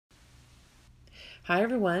Hi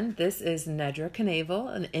everyone, this is Nedra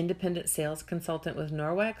Knavel, an independent sales consultant with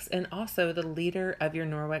Norwex and also the leader of your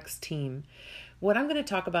Norwex team. What I'm going to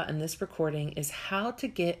talk about in this recording is how to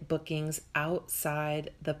get bookings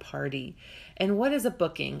outside the party. And what is a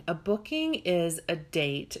booking? A booking is a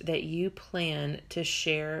date that you plan to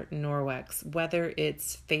share Norwex, whether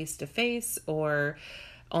it's face-to-face or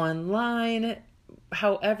online.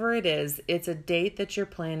 However it is, it's a date that you're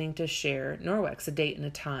planning to share Norwex, a date and a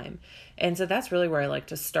time. And so that's really where I like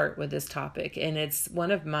to start with this topic. And it's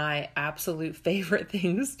one of my absolute favorite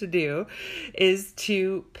things to do is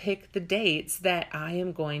to pick the dates that I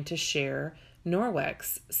am going to share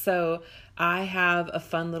Norwex. So I have a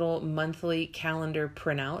fun little monthly calendar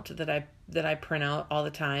printout that I print out all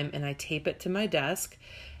the time, and I tape it to my desk.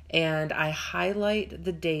 And I highlight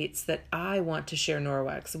the dates that I want to share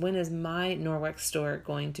Norwex. When is my Norwex store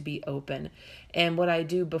going to be open? And what I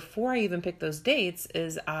do before I even pick those dates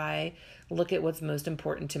is I look at what's most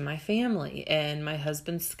important to my family and my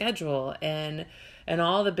husband's schedule and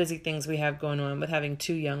all the busy things we have going on with having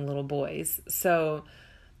two young little boys. So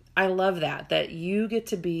I love that you get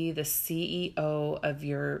to be the CEO of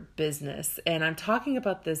your business. And I'm talking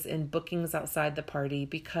about this in bookings outside the party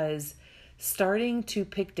because starting to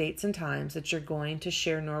pick dates and times that you're going to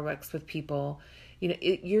share Norwex with people,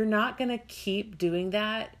 you're not going to keep doing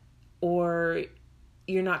that, or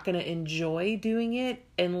you're not going to enjoy doing it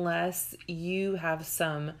unless you have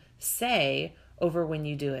some say over when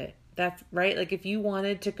you do it. That's right. Like if you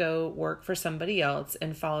wanted to go work for somebody else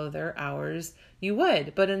and follow their hours, you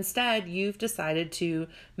would. But instead, you've decided to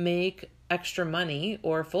make extra money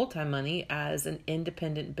or full-time money as an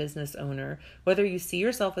independent business owner. Whether you see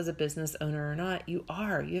yourself as a business owner or not, you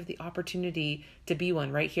have the opportunity to be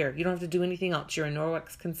one right here. You don't have to do anything else. You're a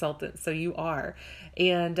Norwex consultant, so you are.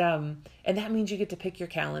 And that means you get to pick your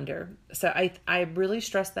calendar. So I really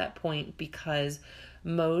stress that point because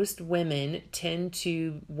most women tend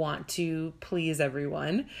to want to please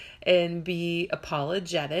everyone and be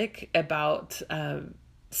apologetic about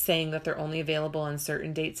saying that they're only available on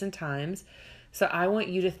certain dates and times. So I want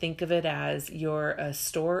you to think of it as you're a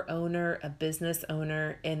store owner, a business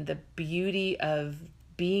owner, and the beauty of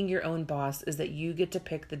being your own boss is that you get to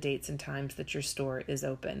pick the dates and times that your store is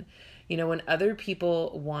open. When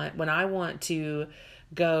I want to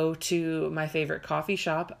go to my favorite coffee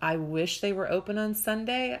shop, I wish they were open on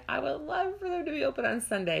Sunday. I would love for them to be open on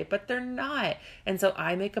Sunday, but they're not. And so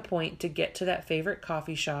I make a point to get to that favorite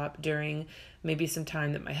coffee shop during maybe some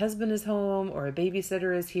time that my husband is home or a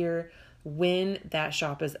babysitter is here when that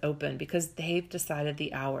shop is open because they've decided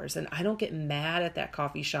the hours. And I don't get mad at that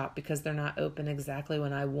coffee shop because they're not open exactly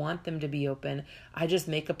when I want them to be open. I just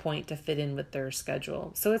make a point to fit in with their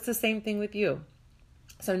schedule. So it's the same thing with you.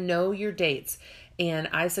 So know your dates. And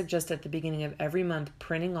I suggest at the beginning of every month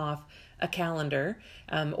printing off a calendar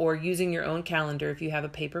or using your own calendar if you have a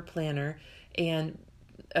paper planner. And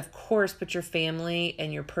of course, put your family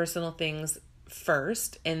and your personal things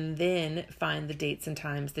first, and then find the dates and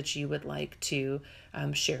times that you would like to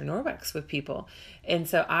share Norwex with people. And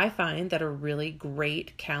so I find that a really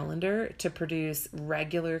great calendar to produce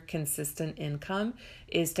regular, consistent income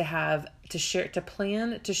is to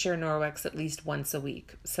plan to share Norwex at least once a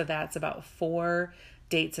week. So that's about 4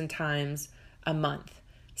 dates and times a month.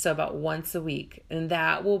 So about once a week. And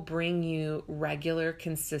that will bring you regular,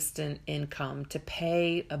 consistent income to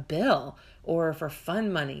pay a bill or for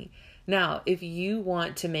fun money. Now, if you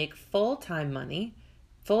want to make full-time money,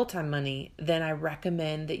 then I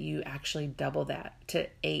recommend that you actually double that to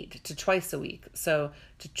twice a week. So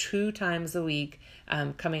to 2 times a week,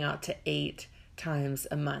 coming out to 8 times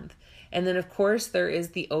a month. And then of course there is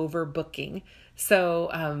the overbooking. So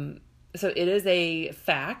it is a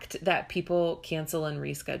fact that people cancel and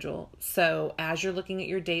reschedule. So as you're looking at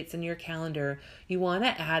your dates in your calendar, you want to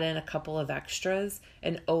add in a couple of extras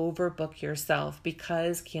and overbook yourself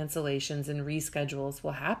because cancellations and reschedules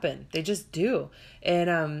will happen. They just do.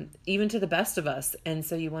 And even to the best of us. And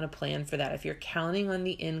so you want to plan for that. If you're counting on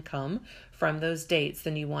the income from those dates,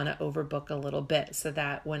 then you want to overbook a little bit so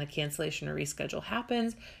that when a cancellation or reschedule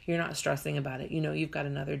happens, you're not stressing about it. You've got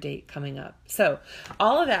another date coming up. So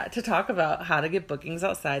all of that to talk about how to get bookings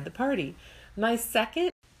outside the party. My second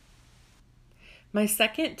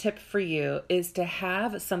tip for you is to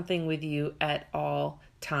have something with you at all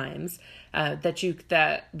times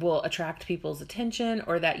that will attract people's attention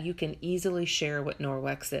or that you can easily share what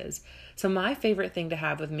Norwex is. So my favorite thing to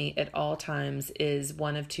have with me at all times is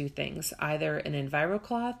one of 2 things, either an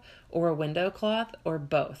EnviroCloth or a window cloth or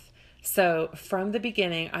both. So from the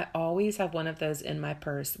beginning, I always have one of those in my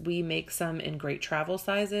purse. We make some in great travel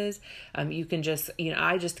sizes. You can just,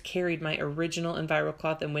 I just carried my original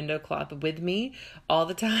EnviroCloth and window cloth with me all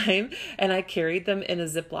the time, and I carried them in a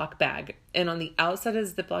Ziploc bag. And on the outside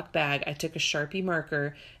of the Ziploc bag, I took a Sharpie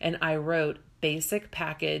marker and I wrote basic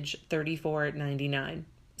package $34.99.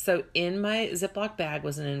 So in my Ziploc bag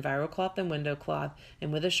was an EnviroCloth and window cloth,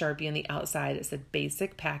 and with a Sharpie on the outside, it said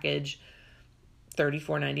basic package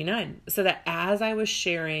 $34.99. So that as I was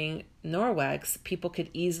sharing Norwex, people could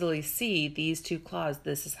easily see these two cloths.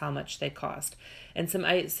 This is how much they cost. And some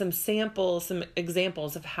examples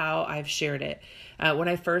of how I've shared it. When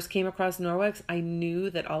I first came across Norwex, I knew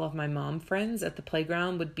that all of my mom friends at the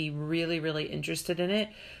playground would be really, really interested in it.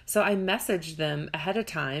 So I messaged them ahead of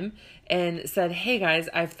time and said, hey guys,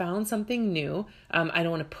 I found something new. I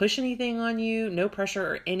don't want to push anything on you, no pressure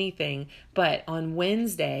or anything. But on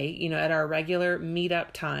Wednesday, at our regular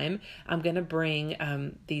meetup time, I'm going to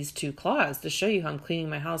bring these two cloths to show you how I'm cleaning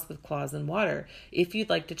my house with cloths and water. If you'd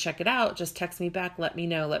like to check it out, just text me back. Let me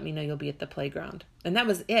know you'll be at the playground. And that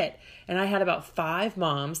was it. And I had about 5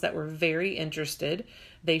 moms that were very interested.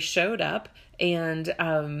 They showed up, and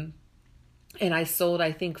I sold,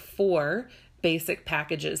 I think, 4 basic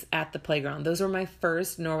packages at the playground. Those were my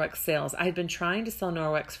first Norwex sales. I had been trying to sell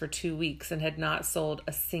Norwex for 2 weeks and had not sold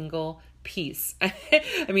a single piece. I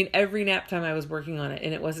mean, every nap time I was working on it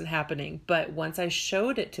and it wasn't happening. But once I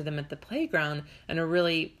showed it to them at the playground in a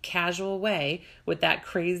really casual way with that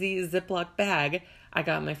crazy Ziploc bag, I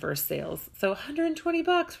got my first sales. So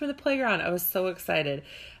 $120 for the playground. I was so excited.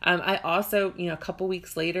 I also, a couple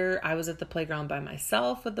weeks later, I was at the playground by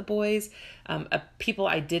myself with the boys. People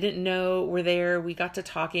I didn't know were there. We got to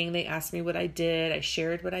talking. They asked me what I did. I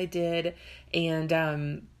shared what I did. And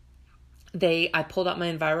I pulled out my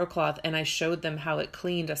EnviroCloth and I showed them how it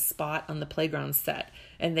cleaned a spot on the playground set,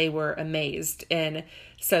 and they were amazed. And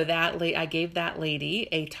so I gave that lady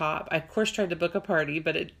a top. I of course tried to book a party,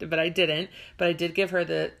 but I didn't. But I did give her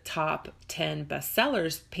the top 10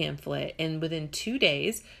 bestsellers pamphlet, and within 2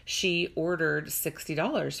 days she ordered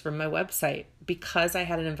 $60 from my website because I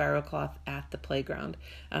had an EnviroCloth at the playground.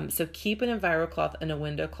 So keep an EnviroCloth and a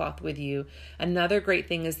window cloth with you. Another great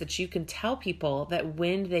thing is that you can tell people that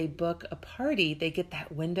when they book a party, they get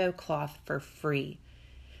that window cloth for free.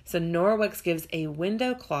 So Norwex gives a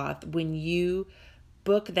window cloth when you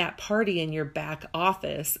book that party in your back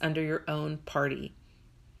office under your own party.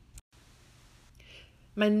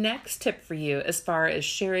 My next tip for you, as far as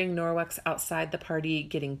sharing Norwex outside the party,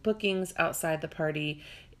 getting bookings outside the party,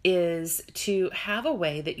 is to have a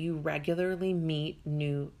way that you regularly meet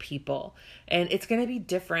new people. And it's going to be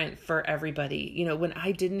different for everybody. When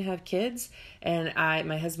I didn't have kids and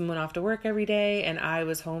my husband went off to work every day and I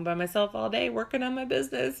was home by myself all day working on my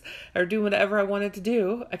business or doing whatever I wanted to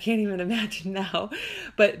do. I can't even imagine now.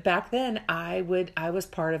 But back then I was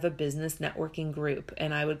part of a business networking group,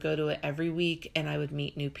 and I would go to it every week and I would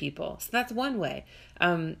meet new people. So that's one way.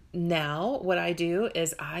 Now what I do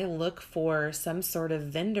is I look for some sort of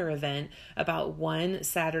vendor event about one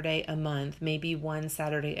Saturday a month, maybe one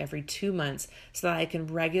Saturday every 2 months, so that I can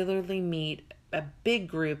regularly meet a big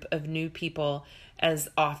group of new people as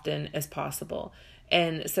often as possible.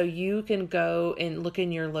 And so you can go and look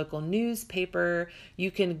in your local newspaper. You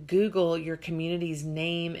can Google your community's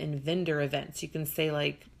name and vendor events. You can say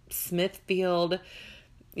like Smithfield,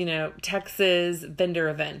 Texas vendor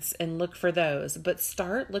events, and look for those. But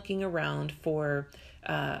start looking around for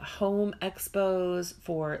home expos,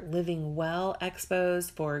 for living well expos,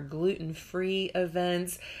 for gluten-free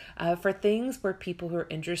events, for things where people who are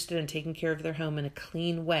interested in taking care of their home in a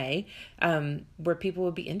clean way, where people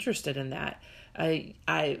would be interested in that.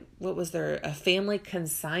 What was there? A family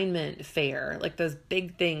consignment fair, like those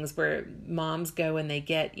big things where moms go and they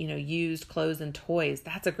get, used clothes and toys.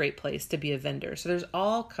 That's a great place to be a vendor. So there's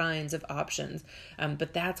all kinds of options.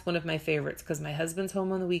 But that's one of my favorites because my husband's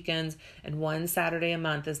home on the weekends and one Saturday a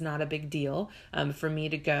month is not a big deal, for me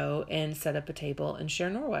to go and set up a table and share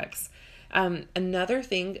Norwex. Another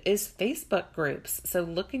thing is Facebook groups. So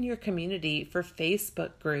look in your community for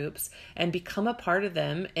Facebook groups and become a part of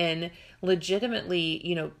them and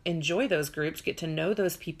legitimately, enjoy those groups, get to know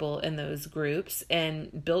those people in those groups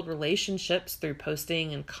and build relationships through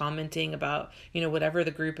posting and commenting about, whatever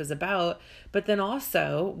the group is about. But then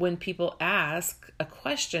also when people ask a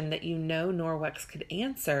question that Norwex could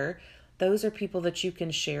answer, those are people that you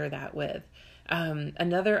can share that with.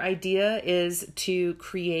 Another idea is to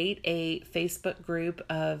create a Facebook group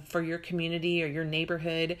for your community or your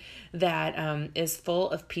neighborhood that is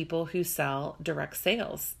full of people who sell direct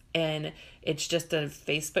sales. And it's just a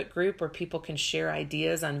Facebook group where people can share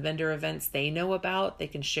ideas on vendor events they know about. They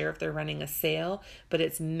can share if they're running a sale, but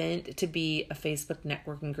it's meant to be a Facebook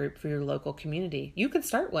networking group for your local community. You could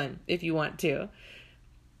start one if you want to.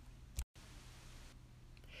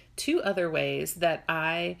 Two other ways that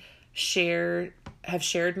I have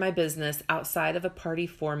shared my business outside of a party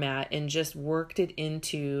format and just worked it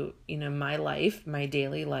into, my life, my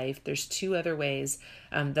daily life. There's two other ways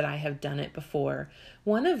that I have done it before.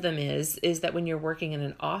 One of them is that when you're working in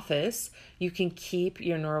an office, you can keep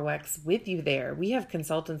your Norwex with you there. We have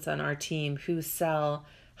consultants on our team who sell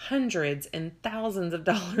hundreds and thousands of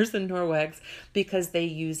dollars in Norwex because they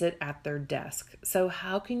use it at their desk. So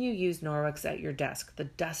how can you use Norwex at your desk? The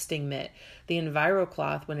dusting mitt, the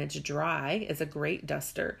EnviroCloth when it's dry is a great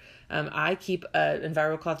duster. I keep an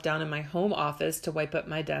EnviroCloth down in my home office to wipe up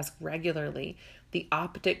my desk regularly. The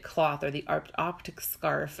optic cloth or the optic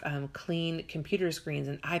scarf clean computer screens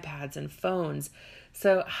and iPads and phones.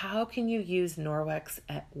 So how can you use Norwex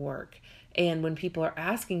at work? And when people are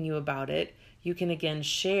asking you about it, you can again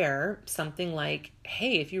share something like,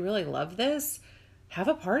 hey, if you really love this, have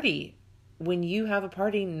a party. When you have a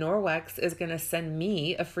party, Norwex is going to send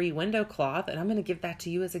me a free window cloth and I'm going to give that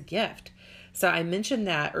to you as a gift. So I mentioned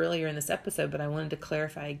that earlier in this episode, but I wanted to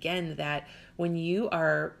clarify again that when you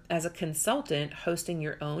are, as a consultant, hosting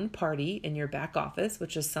your own party in your back office,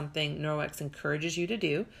 which is something Norwex encourages you to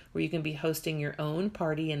do, where you can be hosting your own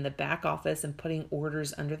party in the back office and putting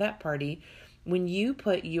orders under that party. When you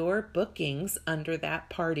put your bookings under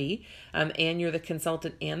that party, and you're the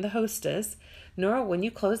consultant and the hostess, when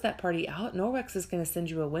you close that party out, Norwex is going to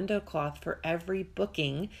send you a window cloth for every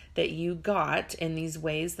booking that you got in these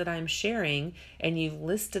ways that I'm sharing, and you've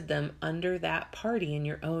listed them under that party in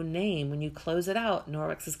your own name. When you close it out,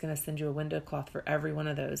 Norwex is going to send you a window cloth for every one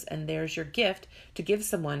of those. And there's your gift to give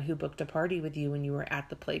someone who booked a party with you when you were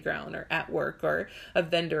at the playground or at work or a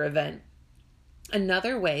vendor event.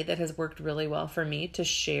 Another way that has worked really well for me to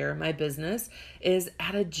share my business is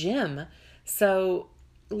at a gym. So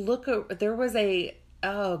there was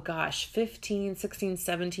 15, 16,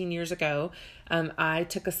 17 years ago, I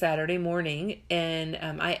took a Saturday morning and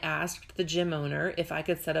I asked the gym owner if I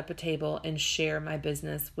could set up a table and share my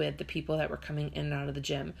business with the people that were coming in and out of the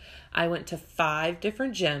gym. I went to 5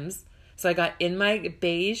 different gyms. So I got in my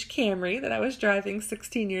beige Camry that I was driving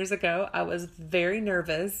 16 years ago. I was very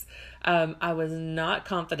nervous. I was not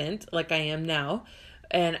confident like I am now.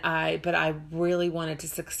 But I really wanted to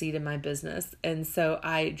succeed in my business. And so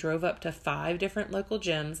I drove up to 5 different local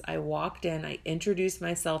gyms. I walked in, I introduced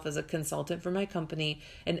myself as a consultant for my company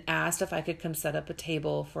and asked if I could come set up a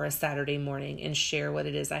table for a Saturday morning and share what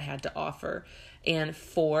it is I had to offer. And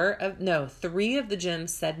 3 of the gyms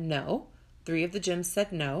said no. 3 of the gyms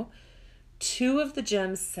said no. 2 of the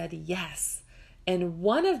gyms said yes. And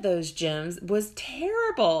one of those gyms was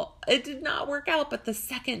terrible. It did not work out, but the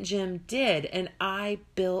second gym did. And I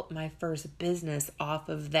built my first business off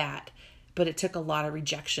of that. But it took a lot of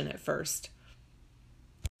rejection at first.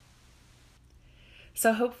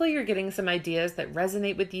 So hopefully you're getting some ideas that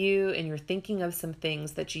resonate with you and you're thinking of some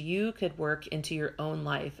things that you could work into your own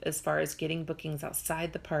life as far as getting bookings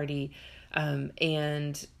outside the party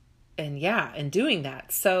and doing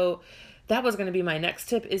that. So that was going to be my next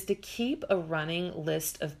tip, is to keep a running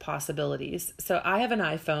list of possibilities. So I have an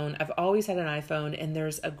iPhone. I've always had an iPhone, and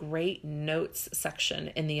there's a great notes section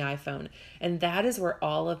in the iPhone. And that is where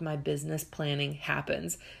all of my business planning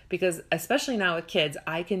happens. Because especially now with kids,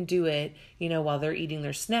 I can do it, while they're eating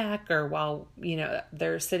their snack or while,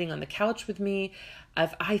 they're sitting on the couch with me.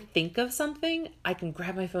 If I think of something, I can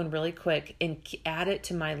grab my phone really quick and add it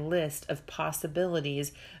to my list of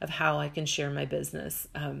possibilities of how I can share my business.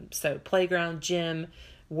 So playground, gym,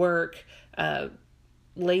 work,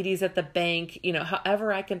 ladies at the bank,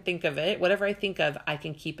 however I can think of it, whatever I think of, I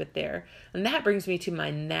can keep it there. And that brings me to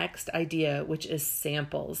my next idea, which is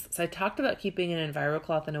samples. So I talked about keeping an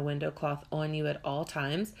EnviroCloth and a window cloth on you at all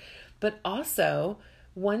times, but also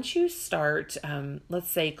once you start,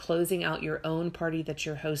 let's say, closing out your own party that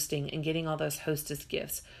you're hosting and getting all those hostess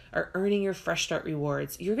gifts or earning your Fresh Start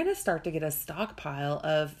rewards, you're going to start to get a stockpile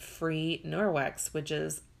of free Norwex, which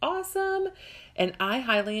is awesome. And I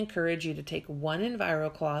highly encourage you to take 1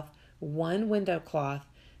 EnviroCloth, 1 window cloth,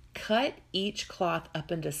 cut each cloth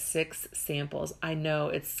up into 6 samples. I know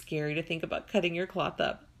it's scary to think about cutting your cloth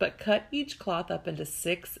up, but cut each cloth up into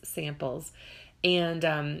 6 samples.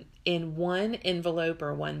 And in 1 envelope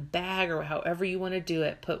or 1 bag or however you want to do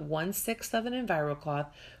it, put 1/6 of an EnviroCloth,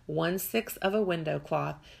 1/6 of a window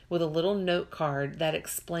cloth with a little note card that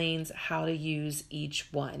explains how to use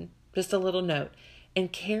each one. Just a little note.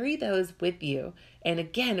 and carry those with you. And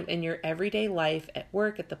again, in your everyday life, at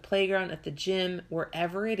work, at the playground, at the gym,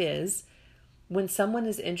 wherever it is, when someone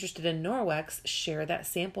is interested in Norwex, share that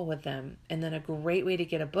sample with them. And then a great way to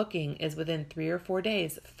get a booking is within 3 or 4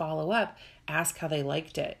 days, follow up, ask how they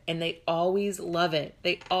liked it. And they always love it.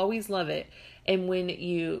 They always love it. And when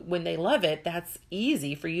they love it, that's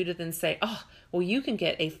easy for you to then say, oh, well, you can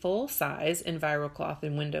get a full size EnviroCloth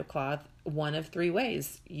and window cloth one of 3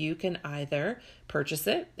 ways. You can either purchase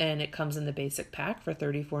it and it comes in the basic pack for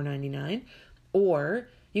 $34.99, or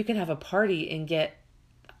you can have a party and get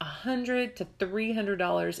 $100 to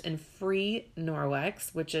 $300 in free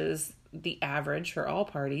Norwex, which is the average for all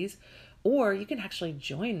parties. Or you can actually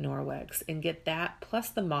join Norwex and get that plus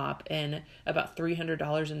the mop and about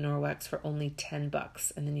 $300 in Norwex for only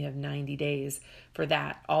 $10. And then you have 90 days for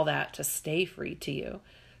that, all that to stay free to you.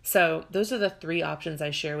 So those are the 3 options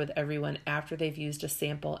I share with everyone after they've used a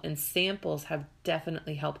sample. And samples have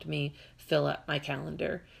definitely helped me fill up my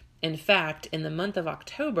calendar. In fact, in the month of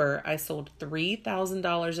October, I sold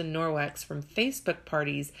 $3,000 in Norwex from Facebook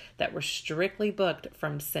parties that were strictly booked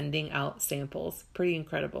from sending out samples. Pretty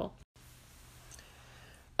incredible.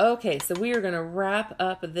 Okay, so we are going to wrap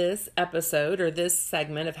up this episode or this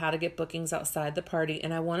segment of how to get bookings outside the party.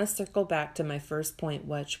 And I want to circle back to my first point,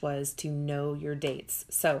 which was to know your dates.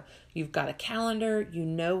 So you've got a calendar, you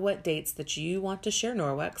know what dates that you want to share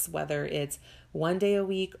Norwex, whether it's 1 day a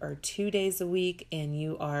week or 2 days a week, and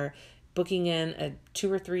you are booking in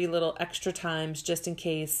 2 or 3 little extra times just in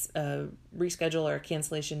case a reschedule or a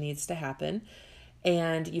cancellation needs to happen.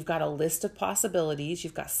 And you've got a list of possibilities.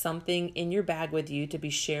 You've got something in your bag with you to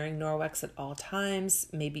be sharing Norwex at all times,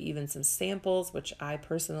 maybe even some samples, which I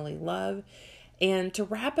personally love. And to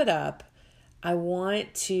wrap it up, I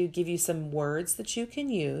want to give you some words that you can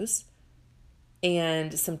use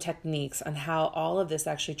and some techniques on how all of this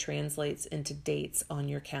actually translates into dates on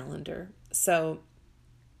your calendar. So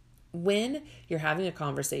when you're having a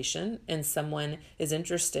conversation and someone is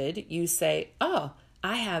interested, you say, oh,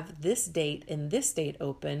 I have this date and this date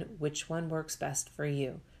open. Which one works best for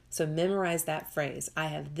you? So memorize that phrase. I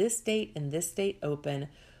have this date and this date open.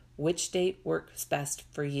 Which date works best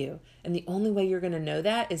for you? And the only way you're going to know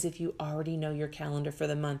that is if you already know your calendar for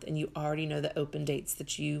the month and you already know the open dates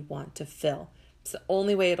that you want to fill. It's the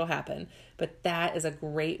only way it'll happen. But that is a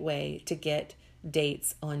great way to get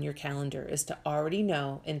dates on your calendar, is to already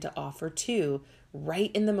know and to offer to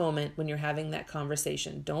right in the moment when you're having that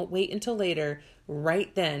conversation. Don't wait until later.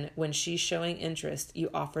 Right then, when she's showing interest, you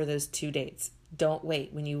offer those 2 dates. Don't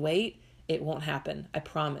wait. When you wait, it won't happen. I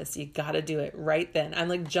promise. You got to do it right then. I'm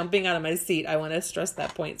like jumping out of my seat. I want to stress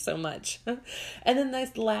that point so much. And then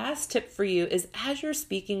this last tip for you is, as you're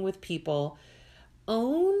speaking with people,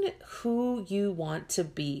 own who you want to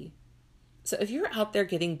be. So if you're out there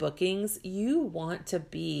getting bookings, you want to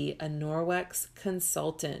be a Norwex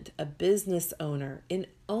consultant, a business owner, and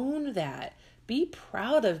own that. Be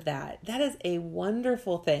proud of that. That is a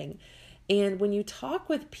wonderful thing. And when you talk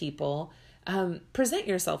with people, present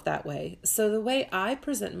yourself that way. So the way I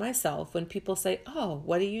present myself when people say, oh,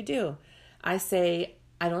 what do you do? I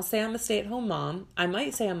don't say I'm a stay-at-home mom. I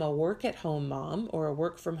might say I'm a work-at-home mom or a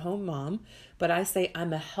work-from-home mom, but I say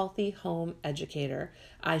I'm a healthy home educator.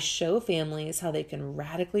 I show families how they can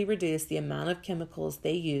radically reduce the amount of chemicals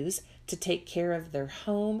they use to take care of their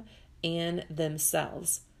home and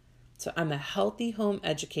themselves. So I'm a healthy home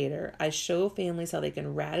educator. I show families how they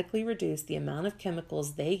can radically reduce the amount of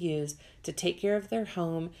chemicals they use to take care of their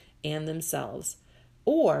home and themselves.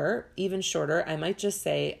 Or even shorter, I might just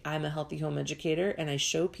say I'm a healthy home educator and I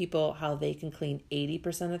show people how they can clean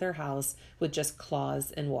 80% of their house with just cloths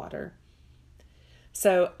and water.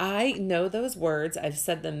 So I know those words. I've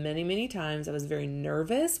said them many, many times. I was very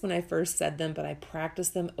nervous when I first said them, but I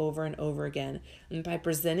practiced them over and over again. And by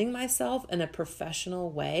presenting myself in a professional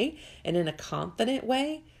way and in a confident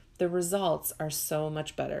way, the results are so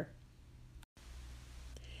much better.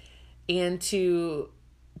 And to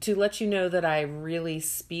let you know that I really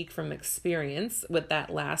speak from experience with that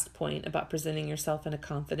last point about presenting yourself in a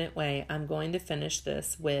confident way, I'm going to finish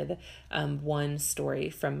this with one story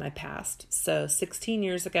from my past. So 16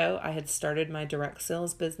 years ago, I had started my direct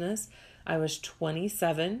sales business. I was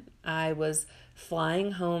 27. I was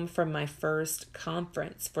flying home from my first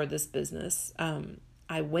conference for this business.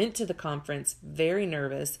 I went to the conference very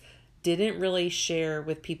nervous, didn't really share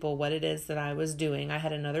with people what it is that I was doing. I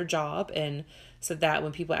had another job, and so that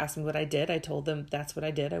when people asked me what I did, I told them that's what I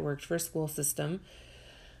did. I worked for a school system.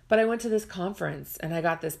 But I went to this conference and I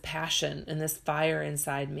got this passion and this fire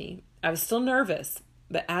inside me. I was still nervous,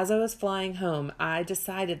 But as I was flying home, I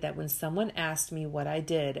decided that when someone asked me what I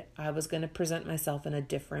did, I was going to present myself in a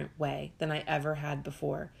different way than I ever had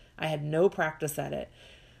before. I had no practice at it.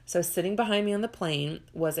 So sitting behind me on the plane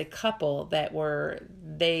was a couple they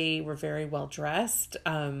were very well dressed.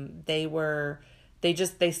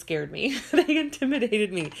 They scared me. They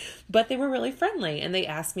intimidated me, but they were really friendly. And they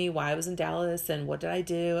asked me why I was in Dallas and what did I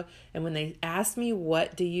do. And when they asked me,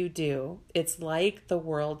 what do you do? It's like the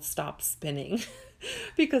world stopped spinning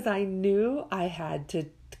because I knew I had to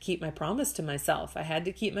keep my promise to myself. I had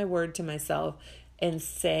to keep my word to myself and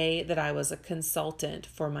say that I was a consultant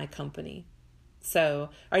for my company. So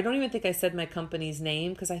I don't even think I said my company's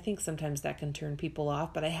name because I think sometimes that can turn people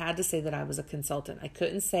off, but I had to say that I was a consultant. I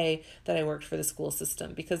couldn't say that I worked for the school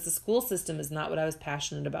system because the school system is not what I was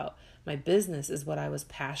passionate about. My business is what I was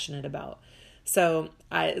passionate about. So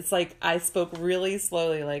it's like I spoke really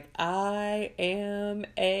slowly, like I am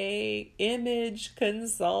a image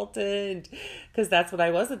consultant because that's what I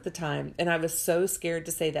was at the time. And I was so scared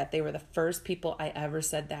to say that. They were the first people I ever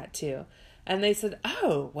said that to. And they said,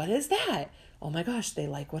 oh, what is that? Oh my gosh, they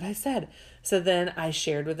like what I said. So then I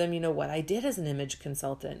shared with them, what I did as an image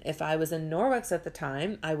consultant. If I was in Norwex at the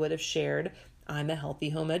time, I would have shared, I'm a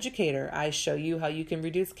healthy home educator. I show you how you can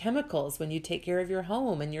reduce chemicals when you take care of your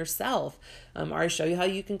home and yourself. Or I show you how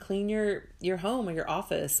you can clean your home or your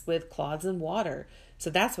office with cloths and water.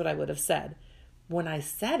 So that's what I would have said. When I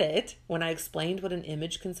explained what an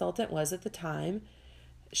image consultant was at the time,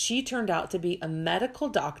 she turned out to be a medical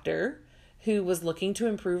doctor who was looking to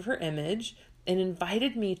improve her image and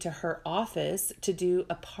invited me to her office to do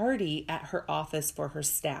a party at her office for her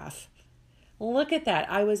staff. Look at that.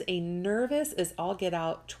 I was a nervous as all get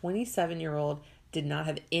out 27-year-old, did not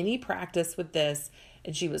have any practice with this.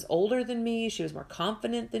 And she was older than me. She was more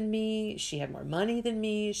confident than me. She had more money than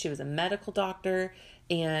me. She was a medical doctor.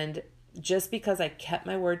 And just because I kept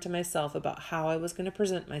my word to myself about how I was going to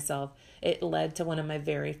present myself, it led to one of my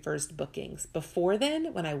very first bookings. Before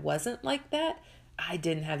then, when I wasn't like that, I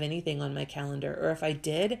didn't have anything on my calendar. Or if I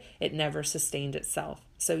did, it never sustained itself.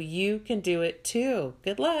 So you can do it too.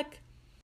 Good luck.